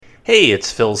Hey,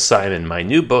 it's Phil Simon. My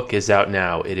new book is out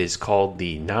now. It is called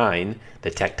The Nine, The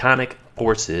Tectonic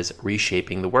Forces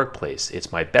Reshaping the Workplace.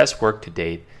 It's my best work to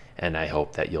date, and I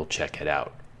hope that you'll check it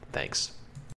out. Thanks.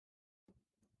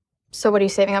 So what are you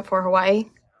saving up for? Hawaii?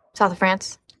 South of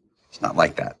France? It's not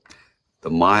like that.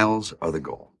 The miles are the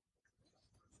goal.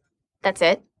 That's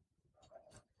it?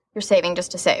 You're saving just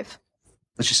to save?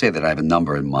 Let's just say that I have a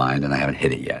number in mind and I haven't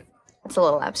hit it yet. That's a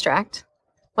little abstract.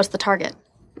 What's the target?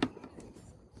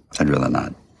 I'd rather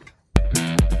not.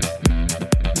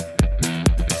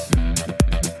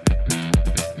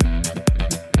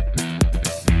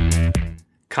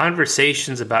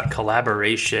 Conversations about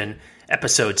Collaboration,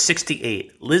 episode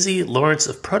 68. Lizzie Lawrence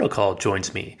of Protocol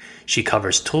joins me. She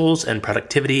covers tools and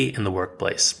productivity in the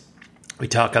workplace. We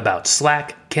talk about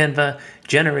Slack, Canva,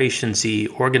 Generation Z,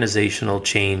 organizational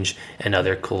change, and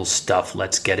other cool stuff.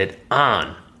 Let's get it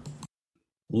on.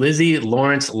 Lizzie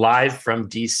Lawrence, live from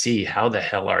DC. How the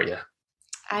hell are you?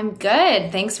 I'm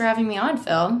good. Thanks for having me on,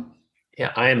 Phil.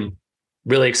 Yeah, I'm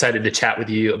really excited to chat with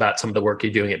you about some of the work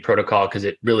you're doing at Protocol because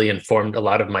it really informed a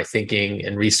lot of my thinking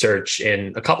and research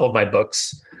in a couple of my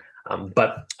books.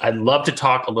 But I'd love to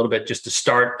talk a little bit just to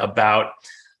start about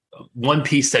one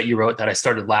piece that you wrote that I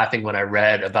started laughing when I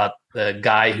read about the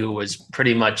guy who was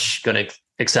pretty much going to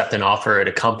accept an offer at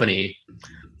a company,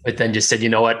 but then just said, you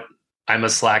know what? I'm a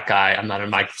Slack guy. I'm not a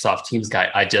Microsoft Teams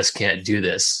guy. I just can't do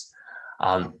this.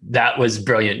 That was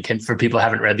brilliant. For people who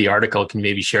haven't read the article, can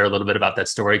maybe share a little bit about that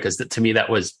story? Because to me, that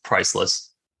was priceless.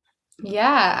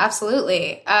 Yeah,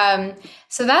 absolutely.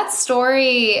 So that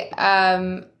story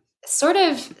sort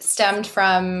of stemmed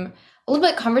from a little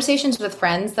bit conversations with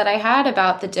friends that I had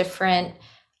about the different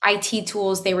IT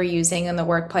tools they were using in the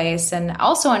workplace. And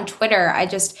also on Twitter,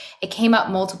 it came up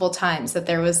multiple times that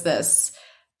there was this,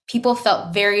 people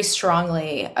felt very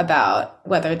strongly about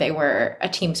whether they were a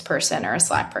Teams person or a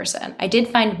Slack person. I did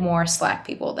find more Slack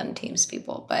people than Teams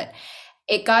people, but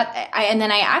and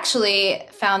then I actually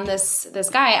found this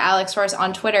guy, Alex Ross,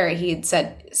 on Twitter.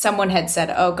 Someone had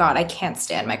said, oh God, I can't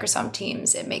stand Microsoft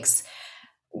Teams. It makes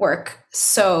work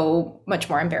so much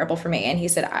more unbearable for me. And he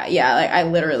said, I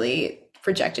literally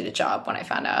rejected a job when I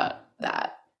found out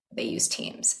that they use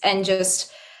Teams. And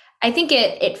I think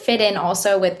it fit in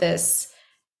also with this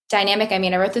dynamic. I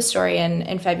mean, I wrote this story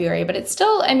in February, but it's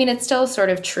still sort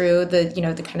of true.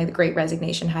 The kind of the great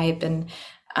resignation hype and,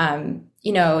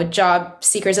 job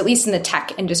seekers, at least in the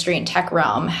tech industry and tech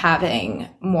realm, having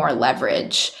more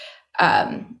leverage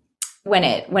when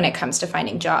it comes to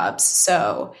finding jobs.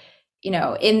 So,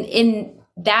 in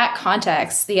that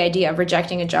context, the idea of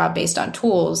rejecting a job based on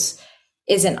tools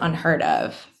isn't unheard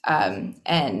of.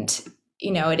 It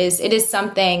is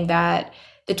something that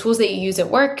the tools that you use at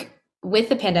work with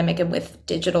the pandemic and with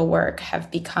digital work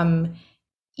have become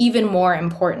even more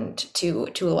important to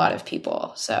a lot of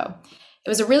people. So it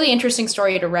was a really interesting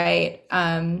story to write.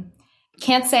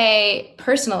 Can't say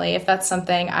personally if that's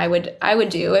something I would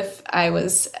do if I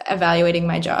was evaluating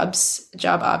my job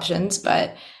options,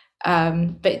 but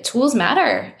tools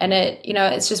matter. And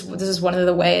this is one of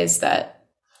the ways that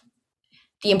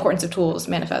the importance of tools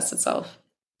manifests itself.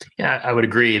 Yeah, I would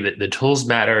agree that the tools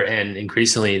matter and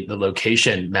increasingly the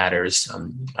location matters.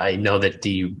 I know that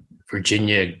the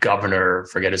Virginia governor,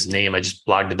 forget his name, I just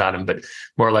blogged about him, but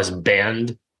more or less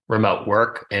banned remote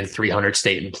work, and 300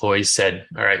 state employees said,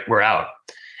 all right, we're out.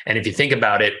 And if you think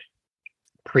about it,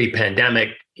 pre-pandemic,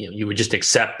 you would just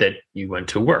accept that you went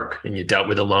to work and you dealt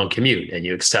with a long commute and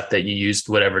you accept that you used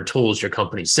whatever tools your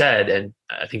company said. And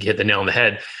I think you hit the nail on the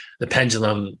head. The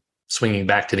pendulum swinging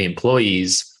back to the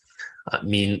employees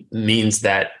means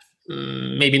that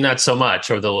maybe not so much,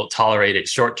 or they'll tolerate it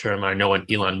short term. I know when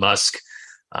Elon Musk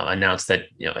announced that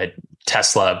at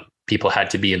Tesla people had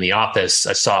to be in the office,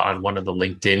 I saw on one of the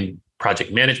LinkedIn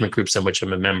project management groups in which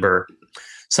I'm a member,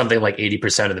 something like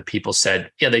 80% of the people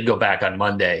said, yeah, they'd go back on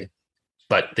Monday,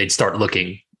 but they'd start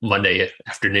looking Monday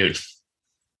afternoon.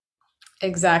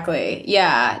 Exactly.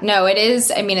 Yeah. No, it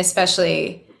is. I mean,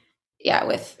 especially,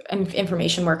 with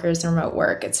information workers and remote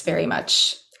work, it's very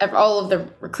much all of the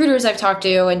recruiters I've talked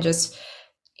to and just,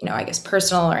 I guess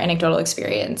personal or anecdotal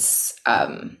experience,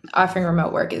 offering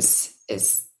remote work is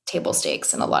table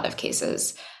stakes in a lot of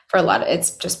cases.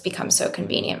 It's just become so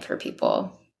convenient for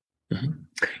people. Mm-hmm.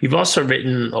 You've also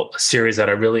written a series that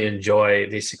I really enjoy.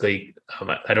 Basically,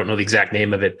 I don't know the exact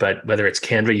name of it, but whether it's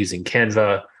Canva using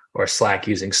Canva or Slack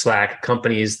using Slack,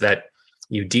 companies that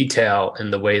you detail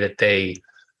in the way that they,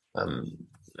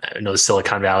 I know the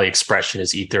Silicon Valley expression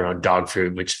is eat their own dog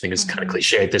food, which I think is kind of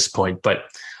cliche at this point, but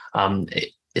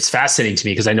it's fascinating to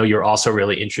me because I know you're also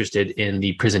really interested in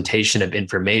the presentation of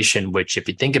information, which if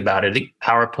you think about it, I think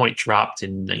PowerPoint dropped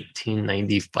in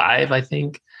 1995, I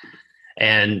think.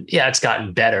 And yeah, it's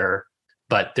gotten better,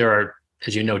 but there are,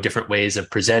 as you know, different ways of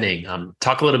presenting.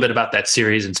 Talk a little bit about that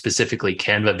series and specifically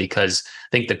Canva, because I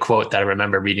think the quote that I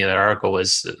remember reading in that article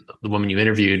was the woman you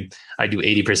interviewed, I do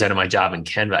 80% of my job in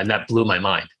Canva. And that blew my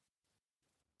mind.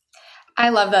 I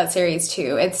love that series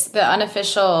too. It's the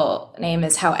unofficial name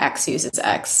is How X Uses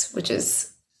X, which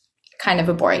is kind of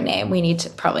a boring name. We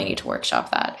probably need to workshop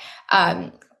that.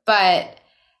 But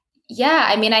yeah,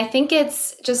 I mean, I think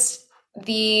it's just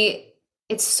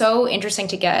it's so interesting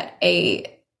to get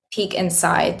a peek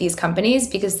inside these companies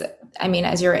because, I mean,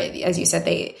 as you said,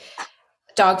 they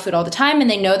dog food all the time and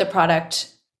they know the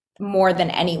product more than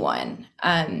anyone.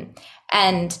 And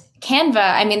Canva,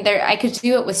 I mean, I could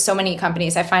do it with so many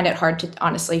companies. I find it hard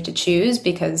to choose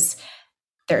because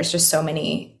there's just so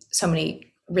many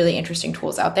really interesting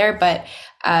tools out there. But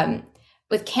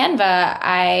with Canva,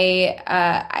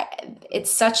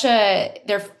 it's such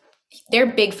their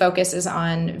big focus is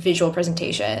on visual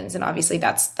presentations. And obviously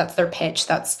that's their pitch.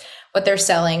 That's what they're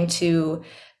selling to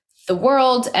the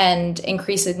world. And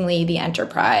increasingly the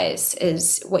enterprise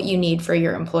is what you need for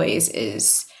your employees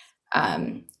is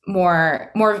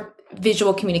more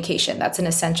visual communication. That's an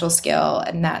essential skill.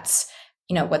 And that's,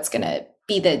 what's going to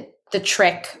be the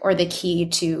trick or the key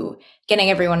to getting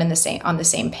everyone on the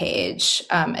same page,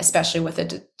 especially with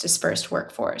a dispersed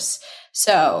workforce.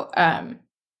 So,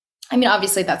 I mean,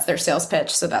 obviously that's their sales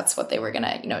pitch. So that's what they were going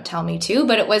to, tell me too.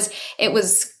 But it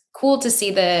was cool to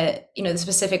see the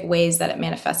specific ways that it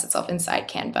manifests itself inside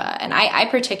Canva. And I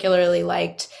particularly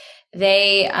liked,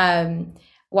 they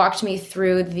walked me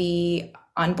through the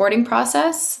onboarding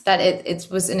process, that it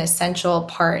was an essential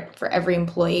part for every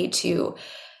employee to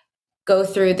go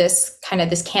through this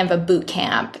Canva boot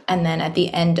camp. And then at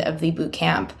the end of the boot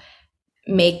camp,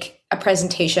 make a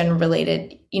presentation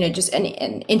related, just an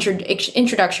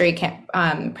introductory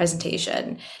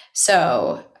presentation.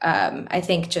 So I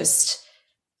think just,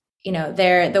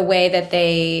 the way that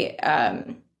they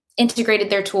integrated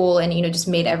their tool and, just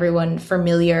made everyone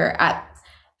familiar at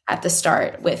the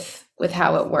start with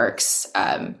how it works,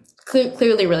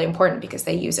 clearly really important because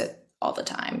they use it all the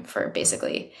time for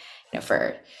basically,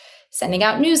 for sending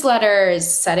out newsletters,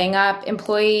 setting up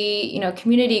employee,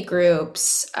 community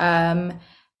groups,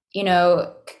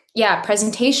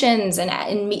 presentations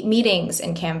and meetings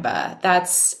in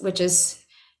Canva. Which is,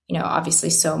 obviously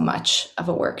so much of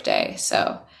a work day.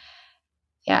 So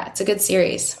yeah, it's a good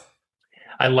series.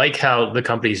 I like how the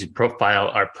companies you profile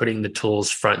are putting the tools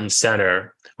front and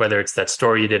center, whether it's that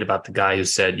story you did about the guy who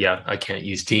said, yeah, I can't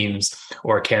use Teams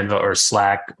or Canva or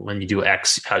Slack when you do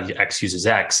X, how X uses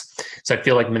X. So I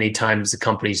feel like many times the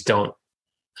companies don't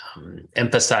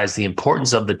emphasize the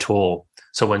importance of the tool.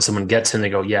 So when someone gets in, they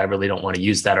go, yeah, I really don't want to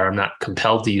use that, or I'm not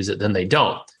compelled to use it, then they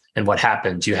don't. And what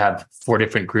happens? You have 4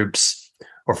 different groups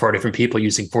or 4 different people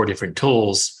using 4 different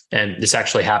tools. And this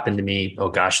actually happened to me,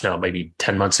 maybe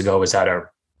 10 months ago. I was at a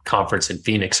conference in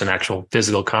Phoenix, an actual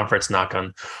physical conference, knock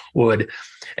on wood.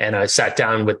 And I sat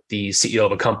down with the CEO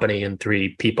of a company and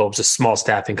 3 people. It was a small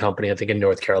staffing company, I think in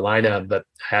North Carolina, but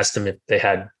I asked them if they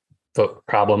had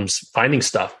problems finding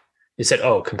stuff. They said,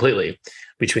 oh, completely.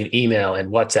 Between email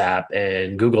and WhatsApp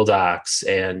and Google Docs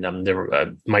and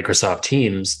Microsoft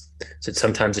Teams, said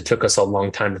sometimes it took us a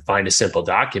long time to find a simple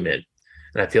document.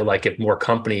 And I feel like if more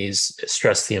companies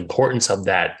stress the importance of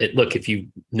that, if you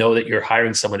know that you're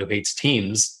hiring someone who hates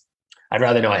Teams, I'd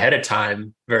rather know ahead of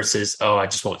time versus, I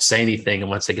just won't say anything. And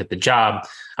once I get the job,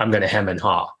 I'm going to hem and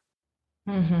haw.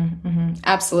 Mm-hmm, mm-hmm.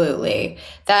 Absolutely.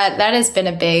 That has been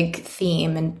a big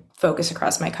theme and focus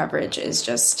across my coverage is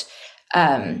just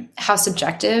how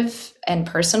subjective and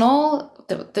personal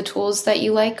the tools that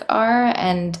you like are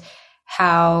and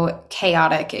how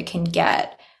chaotic it can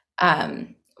get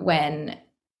when,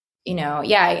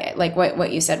 like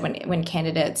what you said, when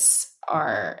candidates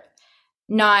are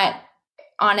not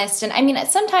honest. And I mean,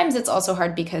 sometimes it's also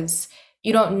hard because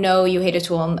you don't know you hate a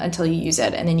tool until you use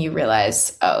it. And then you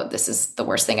realize, oh, this is the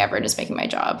worst thing ever. And it's making my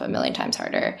job a million times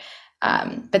harder.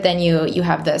 But then you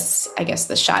have this, I guess,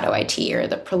 the shadow IT or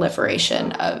the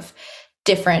proliferation of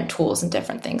different tools and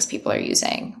different things people are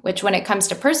using, which when it comes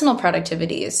to personal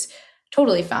productivity is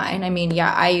totally fine. I mean,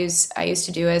 yeah, I use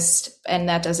Todoist, and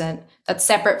that's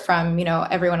separate from,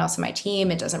 everyone else on my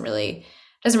team. It doesn't really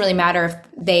matter if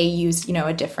they use,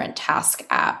 a different task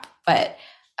app, but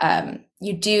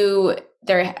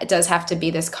there does have to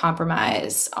be this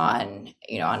compromise on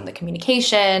the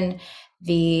communication,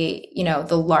 the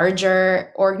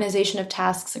larger organization of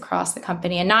tasks across the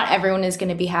company, and not everyone is going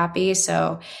to be happy.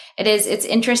 So it's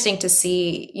interesting to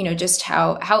see, just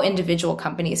how individual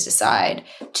companies decide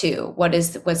to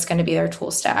what's going to be their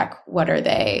tool stack. What are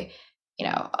they,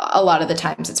 a lot of the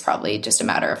times it's probably just a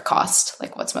matter of cost,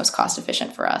 like what's most cost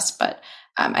efficient for us. But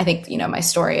I think, my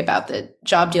story about the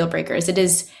job deal breakers, it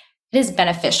is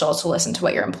beneficial to listen to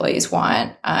what your employees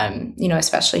want,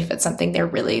 especially if it's something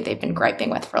they've been griping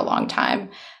with for a long time.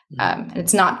 And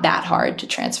it's not that hard to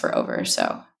transfer over.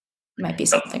 So it might be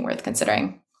something worth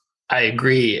considering. I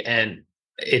agree. And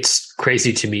it's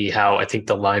crazy to me how I think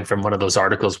the line from one of those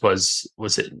articles was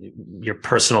it your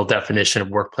personal definition of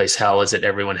workplace hell is that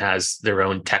everyone has their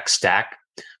own tech stack,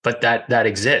 but that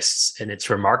exists. And it's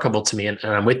remarkable to me. And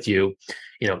I'm with you.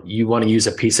 You want to use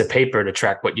a piece of paper to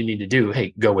track what you need to do.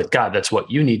 Hey, go with God. That's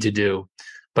what you need to do.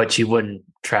 But you wouldn't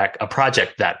track a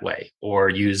project that way or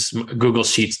use Google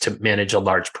Sheets to manage a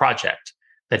large project.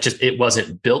 It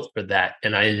wasn't built for that.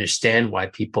 And I understand why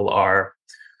people are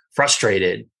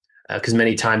frustrated because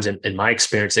many times in my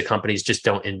experience, the companies just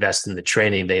don't invest in the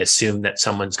training. They assume that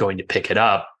someone's going to pick it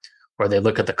up, or they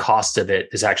look at the cost of it.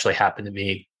 This actually happened to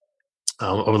me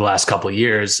over the last couple of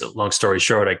years. Long story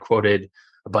short, I quoted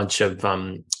a bunch of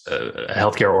a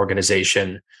healthcare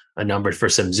organization, a number for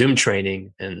some Zoom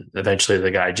training. And eventually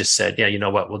the guy just said, yeah, you know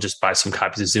what? We'll just buy some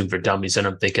copies of Zoom for Dummies. And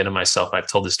I'm thinking to myself, I've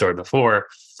told this story before.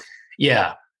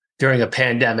 Yeah. During a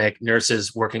pandemic,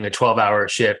 nurses working a 12-hour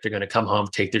shift are going to come home,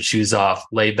 take their shoes off,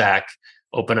 lay back,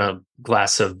 open a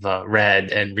glass of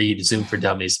red and read Zoom for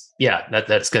Dummies. Yeah,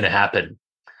 that's going to happen.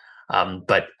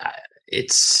 But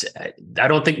I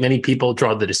don't think many people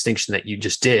draw the distinction that you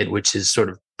just did, which is sort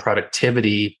of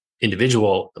productivity,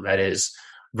 individual, that is,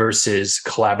 versus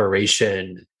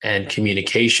collaboration and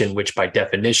communication, which by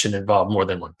definition involve more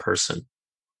than one person.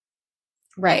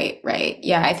 Right.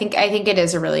 Yeah, I think it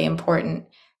is a really important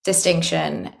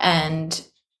distinction. And,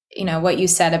 what you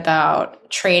said about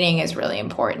training is really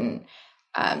important.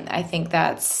 I think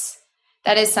that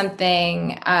is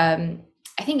something,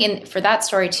 I think for that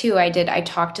story too, I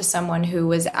talked to someone who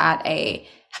was at a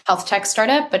health tech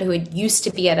startup, but who had used to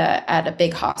be at a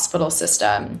big hospital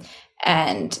system.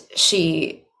 And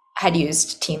she had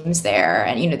used Teams there,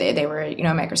 and, they were, a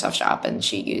Microsoft shop, and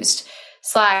she used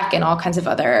Slack and all kinds of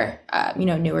other,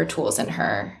 newer tools in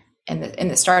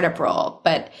the startup role.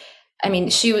 But I mean,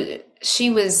 she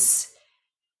was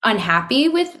unhappy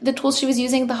with the tools she was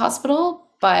using at the hospital,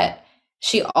 but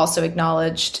she also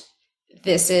acknowledged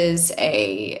this is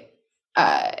a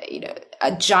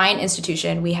giant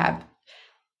institution. We have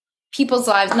people's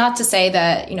lives, not to say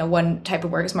that, one type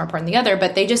of work is more important than the other,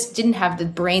 but they just didn't have the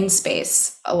brain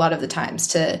space a lot of the times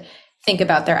to think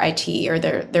about their IT or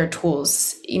their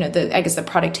tools, the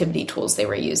productivity tools they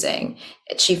were using.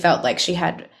 She felt like she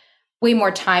had way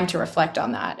more time to reflect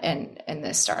on that in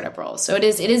this startup role. So it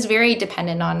is very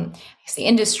dependent on the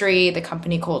industry, the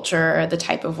company culture, the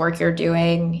type of work you're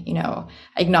doing. I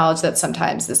acknowledge that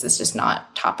sometimes this is just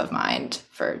not top of mind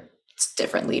for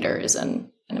different leaders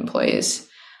and employees.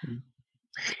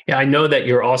 Yeah, I know that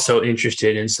you're also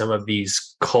interested in some of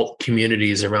these cult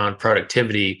communities around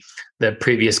productivity. The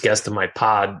previous guest of my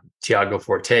pod, Tiago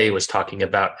Forte, was talking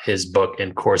about his book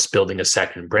and course, Building a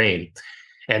Second Brain.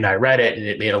 And I read it and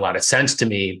it made a lot of sense to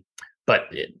me, but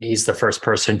he's the first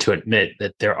person to admit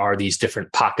that there are these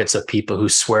different pockets of people who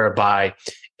swear by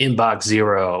Inbox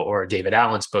Zero or David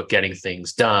Allen's book, Getting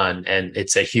Things Done. And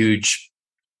it's a huge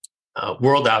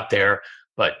world out there.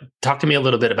 But talk to me a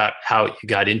little bit about how you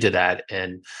got into that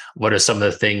and what are some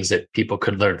of the things that people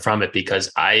could learn from it?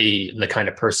 Because I am the kind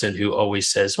of person who always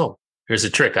says, oh, here's a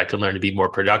trick. I can learn to be more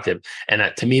productive. And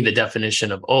to me, the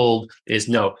definition of old is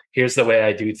no, here's the way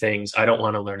I do things. I don't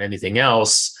want to learn anything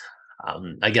else.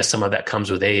 I guess some of that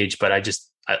comes with age, but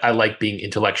I like being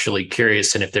intellectually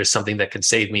curious. And if there's something that could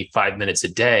save me 5 minutes a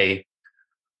day,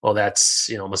 well, that's,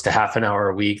 almost a half an hour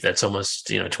a week. That's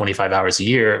almost, 25 hours a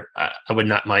year. I would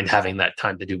not mind having that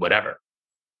time to do whatever.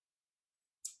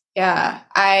 Yeah.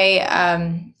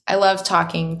 I love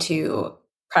talking to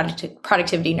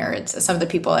productivity nerds. Some of the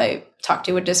people I talk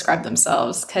to would describe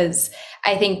themselves, because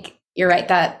I think you're right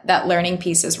that learning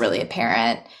piece is really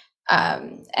apparent.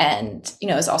 And,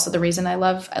 is also the reason I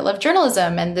love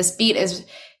journalism. And this beat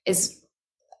is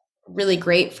really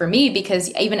great for me, because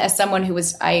even as someone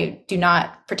I do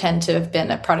not pretend to have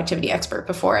been a productivity expert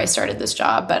before I started this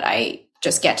job, but I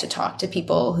just get to talk to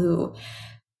people who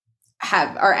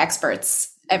are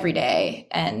experts every day.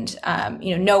 And,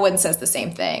 no one says the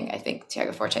same thing. I think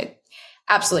Tiago Forte,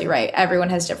 absolutely right. Everyone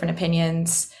has different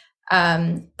opinions.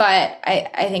 But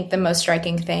I think the most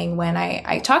striking thing when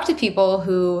I talk to people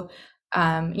who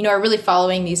are really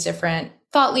following these different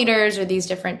thought leaders or these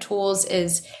different tools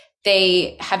is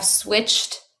they have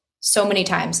switched so many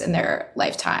times in their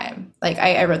lifetime. Like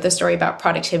I wrote this story about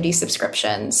productivity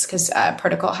subscriptions because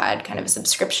Protocol had kind of a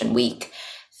subscription week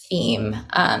theme.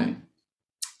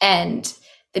 And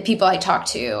the people I talked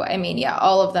to, I mean, yeah,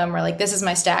 all of them were like, this is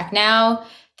my stack now.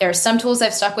 There are some tools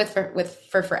I've stuck with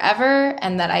for forever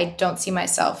and that I don't see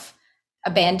myself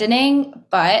abandoning,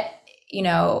 but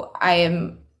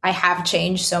I have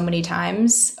changed so many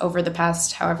times over the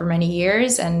past however many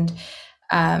years, and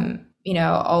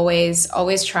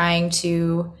always trying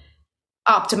to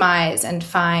optimize and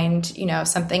find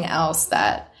something else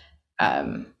that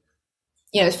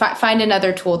find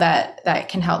another tool that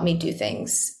can help me do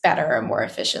things better or more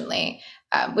efficiently,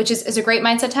 which is a great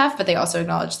mindset to have. But they also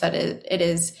acknowledge that it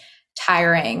is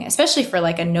tiring, especially for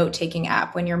like a note-taking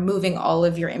app when you're moving all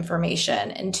of your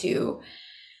information into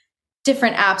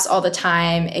different apps all the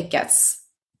time. It gets,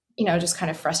 just kind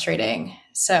of frustrating.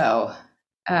 So,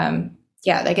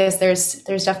 I guess there's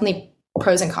definitely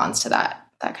pros and cons to that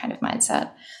kind of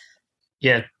mindset.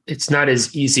 Yeah, it's not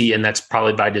as easy, and that's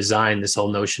probably by design, this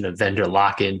whole notion of vendor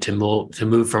lock-in to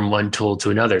move from one tool to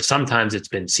another. Sometimes it's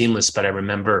been seamless, but I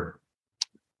remember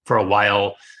for a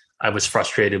while I was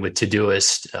frustrated with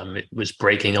Todoist. It was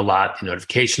breaking a lot. The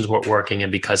notifications weren't working,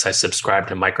 and because I subscribed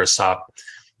to Microsoft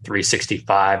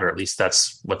 365, or at least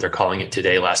that's what they're calling it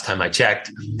today, last time I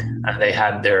checked, they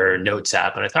had their Notes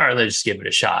app, and I thought, all right, let's just give it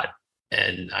a shot.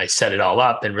 And I set it all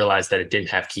up and realized that it didn't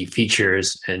have key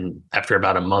features. And after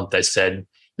about a month, I said,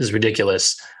 this is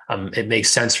ridiculous. It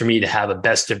makes sense for me to have a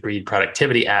best of breed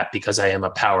productivity app because I am a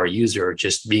power user.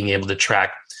 Just being able to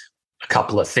track a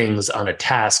couple of things on a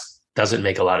task doesn't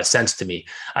make a lot of sense to me.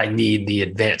 I need the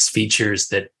advanced features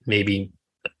that maybe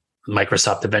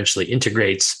Microsoft eventually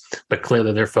integrates, but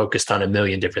clearly they're focused on a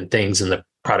million different things, and the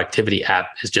productivity app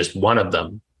is just one of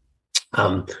them.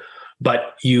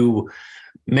 But you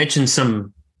mentioned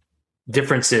some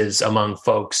differences among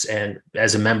folks, and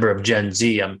as a member of Gen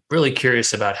Z, I'm really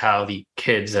curious about how the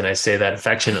kids, and I say that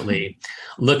affectionately,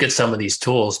 look at some of these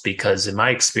tools, because in my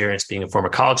experience, being a former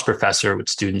college professor with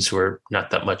students who are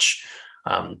not that much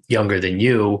younger than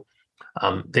you,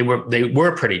 they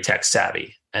were pretty tech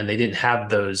savvy, and they didn't have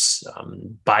those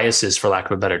biases, for lack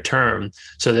of a better term.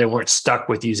 So they weren't stuck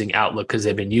with using Outlook because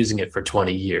they've been using it for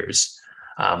 20 years.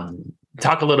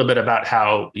 Talk a little bit about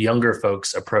how younger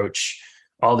folks approach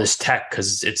all this tech,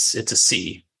 because it's a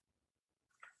sea.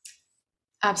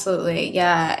 Absolutely.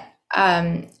 Yeah.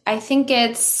 I think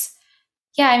it's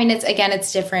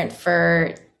different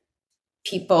for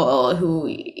people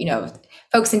who,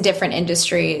 folks in different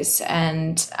industries,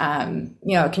 and,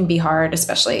 it can be hard,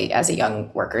 especially as a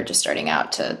young worker just starting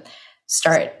out, to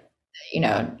start,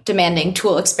 demanding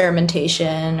tool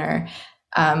experimentation or,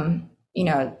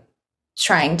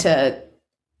 trying to,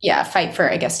 fight for,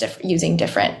 I guess, using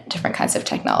different kinds of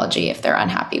technology if they're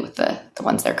unhappy with the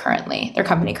ones their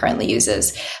company currently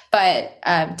uses. But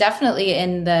definitely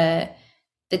in the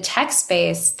tech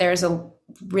space, there's a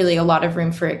lot of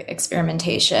room for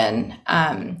experimentation.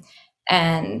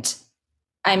 And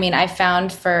I mean, I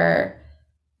found for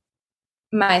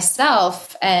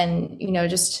myself and,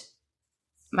 just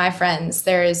my friends,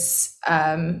 there's,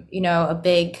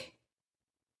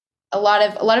 a lot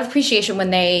of appreciation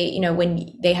when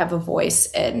they have a voice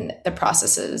in the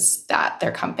processes that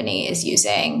their company is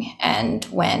using. And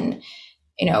when,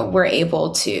 we're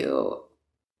able to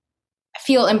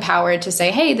feel empowered to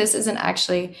say, hey, this isn't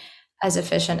actually as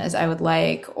efficient as I would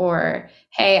like, or,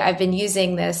 hey, I've been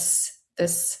using this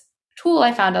tool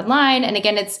I found online. And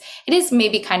again, it is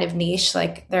maybe kind of niche.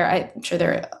 Like I'm sure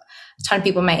there are a ton of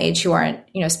people my age who aren't,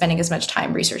 spending as much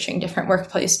time researching different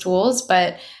workplace tools,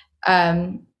 but,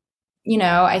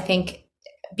 I think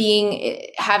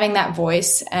having that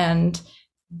voice and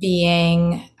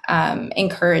being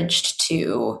encouraged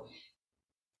to,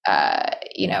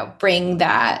 bring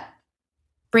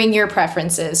your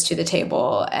preferences to the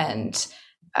table, and,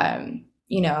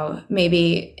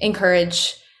 maybe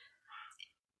encourage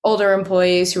older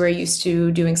employees who are used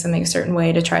to doing something a certain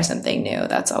way to try something new.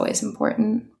 That's always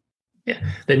important. Yeah,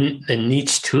 the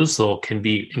niche tools though can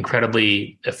be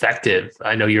incredibly effective.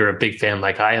 I know you're a big fan,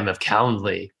 like I am, of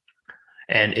Calendly,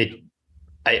 and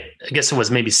I guess it was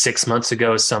maybe 6 months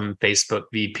ago, some Facebook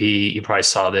VP, you probably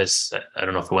saw this, I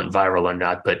don't know if it went viral or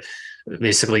not, but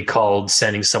basically called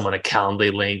sending someone a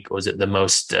Calendly link, was it the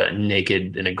most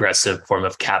naked and aggressive form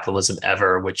of capitalism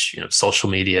ever, which, social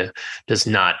media does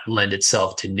not lend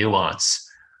itself to nuance.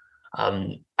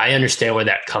 I understand where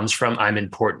that comes from. I'm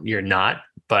important, you're not.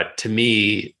 But to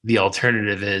me, the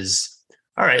alternative is,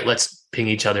 all right, let's ping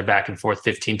each other back and forth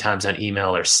 15 times on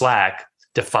email or Slack,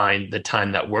 define the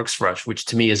time that works for us, which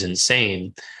to me is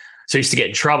insane. So I used to get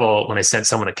in trouble when I sent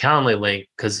someone a Calendly link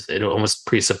because it almost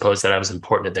presupposed that I was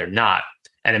important and they're not.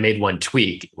 And I made one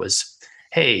tweak. It was,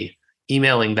 hey,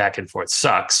 emailing back and forth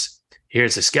sucks.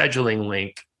 Here's a scheduling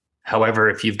link. However,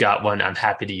 if you've got one, I'm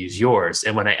happy to use yours.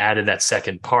 And when I added that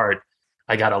second part,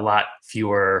 I got a lot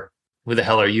fewer "who the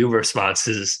hell are you"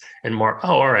 responses and more,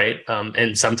 oh, all right.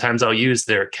 And sometimes I'll use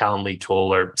their Calendly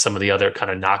tool or some of the other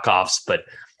kind of knockoffs. But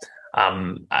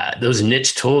those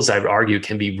niche tools, I would argue,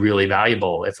 can be really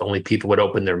valuable if only people would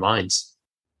open their minds.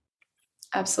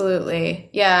 Absolutely.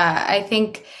 Yeah, I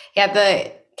think,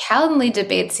 the Calendly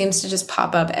debate seems to just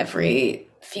pop up every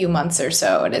few months or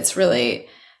so. And it's really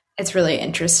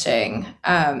interesting.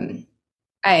 I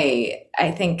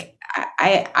think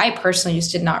I personally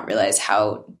just did not realize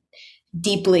how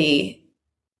deeply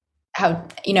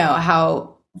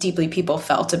people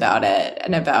felt about it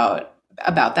and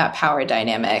about that power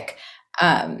dynamic.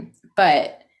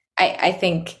 But I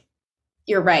think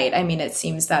you're right. I mean, it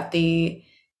seems that the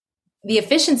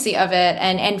efficiency of it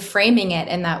and framing it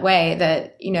in that way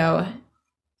that,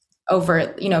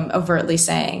 overtly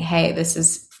saying, hey, this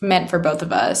is meant for both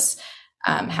of us.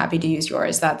 Happy to use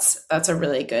yours. That's a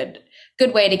really good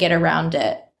way to get around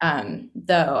it.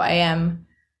 Though I am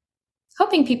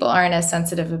hoping people aren't as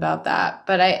sensitive about that.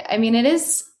 But I mean, it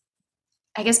is,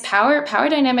 I guess power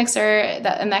dynamics and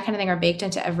that kind of thing are baked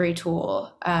into every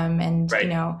tool, and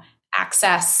right.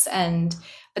 Access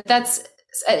but that's,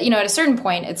 at a certain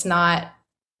point, it's not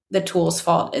the tool's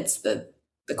fault. It's the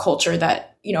culture that,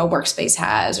 a workspace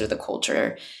has, or the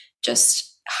culture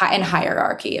just and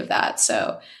hierarchy of that.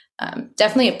 So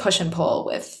definitely a push and pull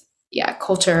with,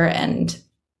 culture and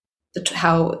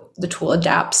how the tool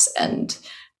adapts and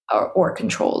or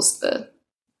controls the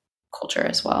culture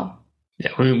as well.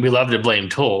 Yeah, we love to blame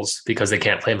tools because they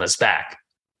can't blame us back.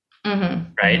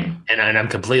 Mm-hmm. Right. Mm-hmm. And I'm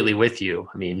completely with you.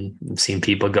 I mean, I've seen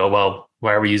people go, well,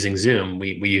 why are we using Zoom?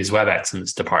 We use WebEx in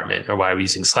this department. Or why are we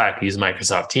using Slack? We use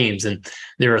Microsoft Teams. And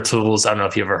there are tools, I don't know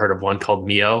if you've ever heard of one called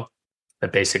Mio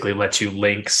that basically lets you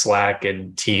link Slack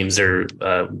and Teams or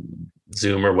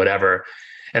Zoom or whatever.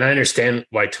 And I understand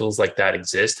why tools like that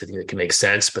exist. I think it can make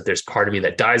sense, but there's part of me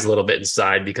that dies a little bit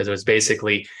inside because it was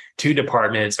basically two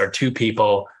departments or two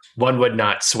people. One would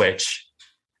not switch,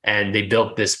 and they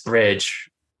built this bridge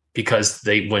because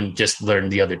they wouldn't just learn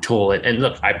the other tool. And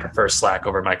look, I prefer Slack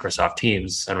over Microsoft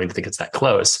Teams. I don't even think it's that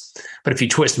close. But if you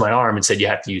twist my arm and said you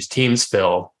have to use Teams,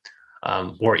 Phil,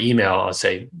 or email, I'll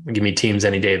say, give me Teams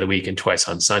any day of the week and twice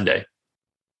on Sunday.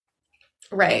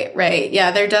 Right.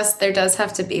 Yeah, there does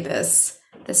have to be this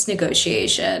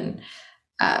negotiation.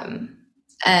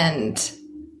 And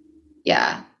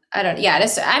yeah.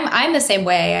 I'm the same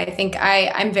way. I think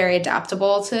I'm very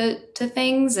adaptable to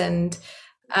things, and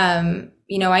I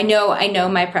know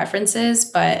my preferences,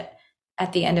 but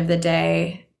at the end of the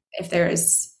day, if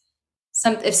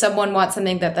someone wants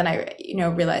something that then I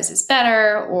realize is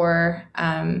better, or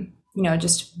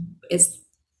just is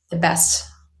the best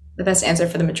answer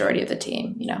for the majority of the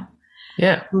team,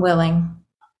 Yeah. I'm willing.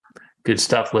 Good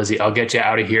stuff, Lizzie. I'll get you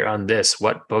out of here on this.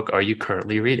 What book are you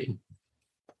currently reading?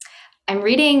 I'm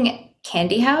reading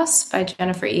Candy House by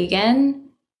Jennifer Egan.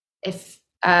 If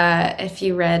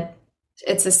you read,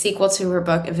 it's a sequel to her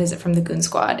book, A Visit from the Goon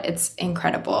Squad. It's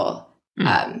incredible.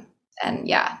 And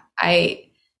yeah, I'm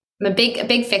a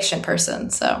big fiction person.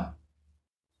 So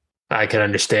I can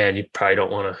understand. You probably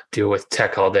don't want to deal with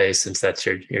tech all day since that's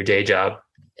your day job.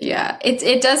 Yeah,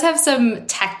 it does have some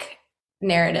tech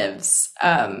narratives.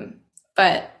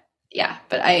 But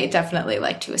I definitely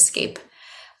like to escape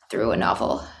through a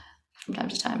novel from time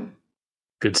to time.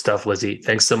 Good stuff, Lizzie.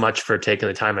 Thanks so much for taking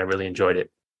the time. I really enjoyed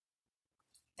it.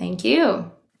 Thank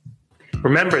you.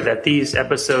 Remember that these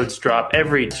episodes drop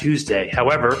every Tuesday.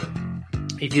 However,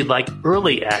 if you'd like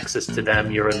early access to them,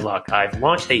 you're in luck. I've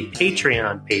launched a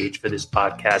Patreon page for this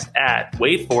podcast at,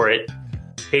 wait for it,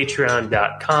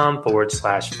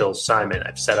 patreon.com/Phil Simon.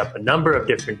 I've set up a number of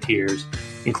different tiers,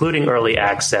 including early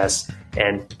access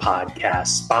and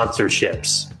podcast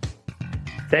sponsorships.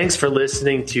 Thanks for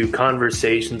listening to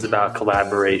Conversations About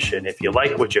Collaboration. If you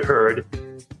like what you heard,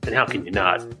 then how can you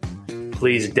not?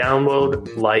 Please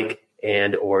download, like,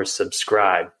 and or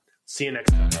subscribe. See you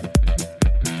next time.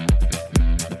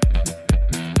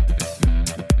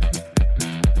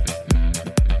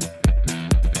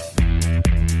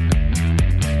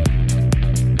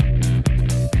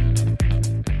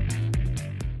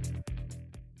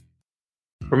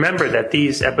 Remember that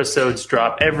these episodes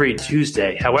drop every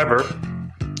Tuesday. However,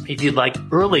 if you'd like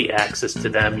early access to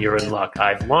them, you're in luck.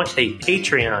 I've launched a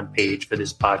Patreon page for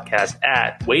this podcast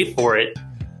at, wait for it,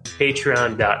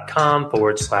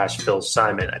 patreon.com/Phil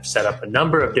Simon. I've set up a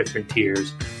number of different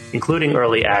tiers, including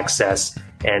early access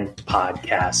and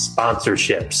podcast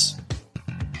sponsorships.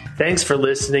 Thanks for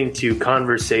listening to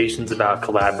Conversations About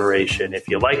Collaboration. If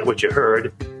you like what you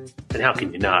heard, and how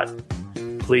can you not?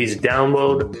 Please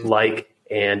download, like,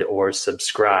 and or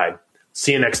subscribe.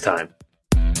 See you next time.